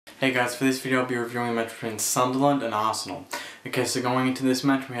Hey guys, for this video I'll be reviewing a match between Sunderland and Arsenal. Okay, so going into this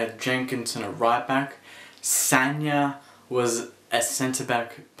match we had Jenkinson at right back, Sanya was a centre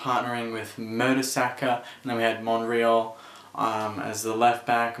back partnering with Mertesacker, and then we had Monreal as the left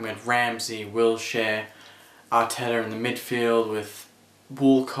back, and we had Ramsey, Wilshere, Arteta in the midfield with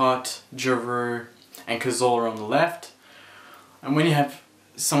Walcott, Giroud and Cazorla on the left. And when you have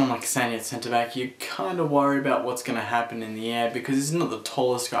someone like Sanya at centre back, you kind of worry about what's going to happen in the air because he's not the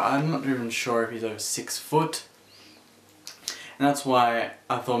tallest guy. I'm not even sure if he's over 6 foot. And that's why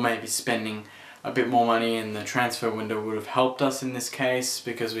I thought maybe spending a bit more money in the transfer window would have helped us in this case,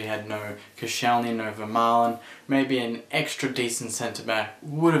 because we had no Koscielny, no Vermaelen. Maybe an extra decent centre back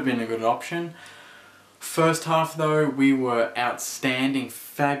would have been a good option. First half though, we were outstanding,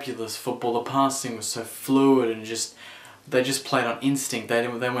 fabulous football. The passing was so fluid and they just played on instinct. They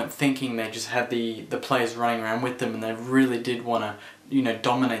weren't thinking. They just had the players running around with them, and they really did want to,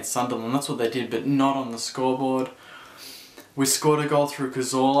 dominate Sunderland. That's what they did, but not on the scoreboard. We scored a goal through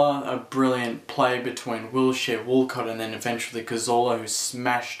Cazorla, a brilliant play between Wilshere, Walcott, and then eventually Cazorla, who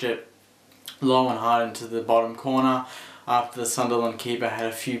smashed it low and hard into the bottom corner after the Sunderland keeper had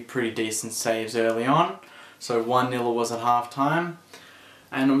a few pretty decent saves early on. So 1-0 was at half time,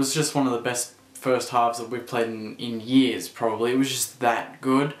 and it was just one of the best first halves that we've played in years, probably. It was just that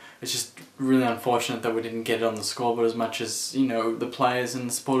good. It's just really unfortunate that we didn't get it on the scoreboard as much as, the players and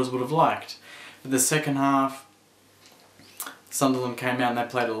the supporters would have liked. But the second half, Sunderland came out and they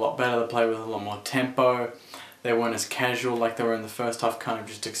played a lot better. They played with a lot more tempo. They weren't as casual like they were in the first half, kind of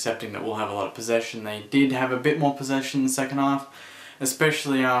just accepting that we'll have a lot of possession. They did have a bit more possession in the second half,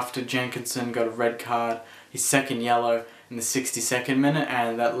 especially after Jenkinson got a red card, his second yellow, in the 62nd minute,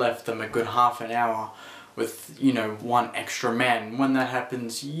 and that left them a good half an hour with, one extra man. When that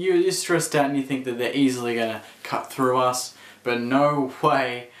happens, you're stressed out and you think that they're easily going to cut through us, but no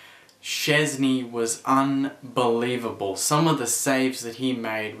way. Szczesny was unbelievable. Some of the saves that he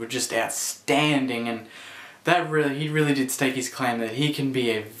made were just outstanding, and he really did stake his claim that he can be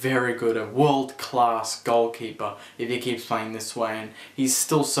a very good, a world-class goalkeeper if he keeps playing this way. And he's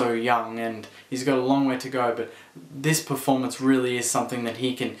still so young and he's got a long way to go, but this performance really is something that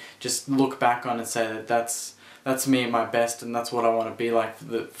he can just look back on and say that that's me at my best, and that's what I want to be like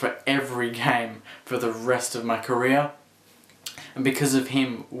for every game for the rest of my career. And because of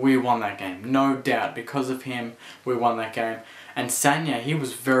him, we won that game. No doubt, because of him, we won that game. And Sanya, he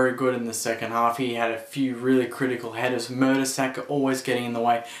was very good in the second half. He had a few really critical headers. Mertesacker always getting in the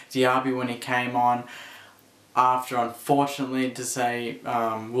way. Diaby, when he came on, after, unfortunately to say,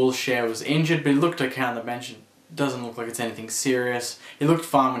 Wilshere was injured, but he looked okay on the bench. It doesn't look like it's anything serious. He looked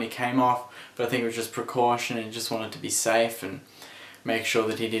fine when he came off, but I think it was just precaution, and he just wanted to be safe and make sure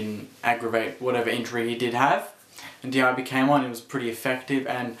that he didn't aggravate whatever injury he did have. And Diaby came on, he was pretty effective,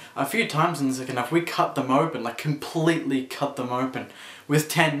 and a few times in the second half we cut them open, like completely cut them open with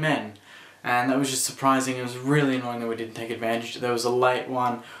 10 men. And that was just surprising. It was really annoying that we didn't take advantage. There was a late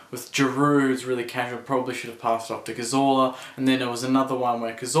one with Giroud, who's really casual, probably should have passed off to Cazorla, and then there was another one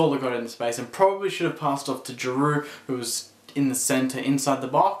where Cazorla got in space and probably should have passed off to Giroud, who was in the centre, inside the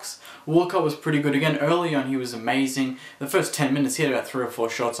box. Walcott was pretty good again. Early on he was amazing. The first 10 minutes he had about 3 or 4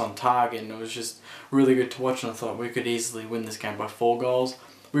 shots on target, and it was just really good to watch, and I thought we could easily win this game by 4 goals.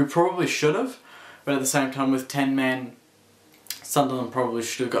 We probably should have, but at the same time with 10 men, Sunderland probably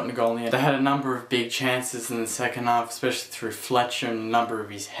should have gotten a goal in the end. They had a number of big chances in the second half, especially through Fletcher and a number of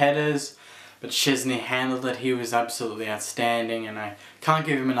his headers, but Szczesny handled it. He was absolutely outstanding, and I can't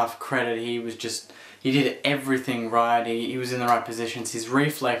give him enough credit. He did everything right. He was in the right positions. His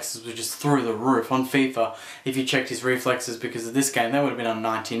reflexes were just through the roof. On FIFA, if you checked his reflexes because of this game, they would have been on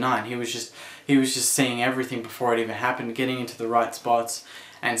 99. He was just seeing everything before it even happened, getting into the right spots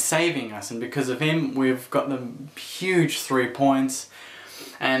and saving us. And because of him, we've got the huge 3 points.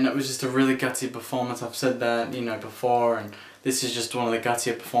 And it was just a really gutsy performance. I've said that, before, and this is just one of the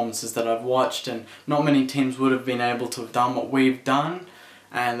gutsier performances that I've watched. And not many teams would have been able to have done what we've done,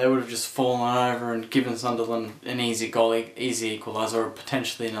 and they would have just fallen over and given Sunderland an easy goal, easy equaliser, or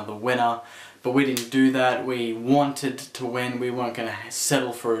potentially another winner. But we didn't do that. We wanted to win. We weren't going to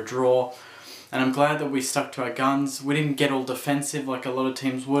settle for a draw. And I'm glad that we stuck to our guns. We didn't get all defensive like a lot of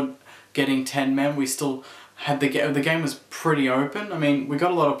teams would, getting 10 men. We still had the game was pretty open. I mean, we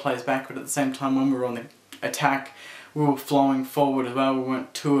got a lot of plays back, but at the same time when we were on the attack, we were flowing forward as well. We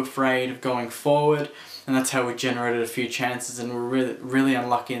weren't too afraid of going forward, and that's how we generated a few chances, and we were really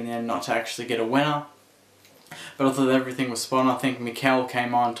unlucky in the end not to actually get a winner. But I thought everything was spot on. I think Mikel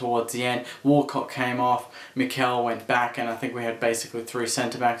came on towards the end, Walcott came off, Mikel went back, and I think we had basically 3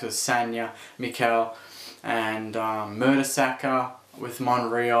 centre-backs with Sanya, Mikel and Mertesacker. with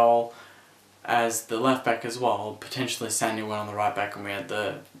Monreal as the left back as well. Potentially Sanya went on the right back, and we had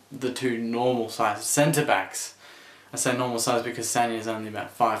the two normal sized centre backs. I say normal size because Sanya is only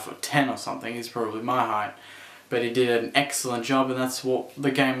about 5'10" or something. He's probably my height. But he did an excellent job, and that's what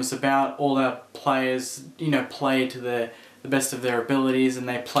the game was about. All our players, played to the best of their abilities, and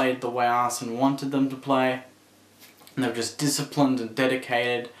they played the way Arsene wanted them to play. And they were just disciplined and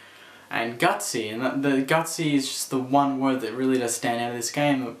dedicated and gutsy. And the gutsy is just the one word that really does stand out of this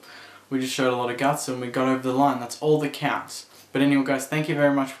game. We just showed a lot of guts and we got over the line. That's all that counts. But anyway guys, thank you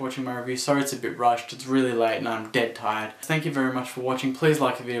very much for watching my review. Sorry it's a bit rushed, it's really late and I'm dead tired. Thank you very much for watching. Please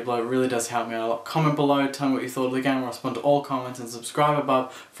like the video below, it really does help me out a lot. Comment below, tell me what you thought of the game. I'll respond to all comments, and subscribe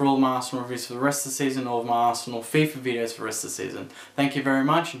above for all of my Arsenal reviews for the rest of the season, all of my Arsenal FIFA videos for the rest of the season. Thank you very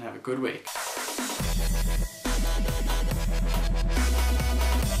much and have a good week.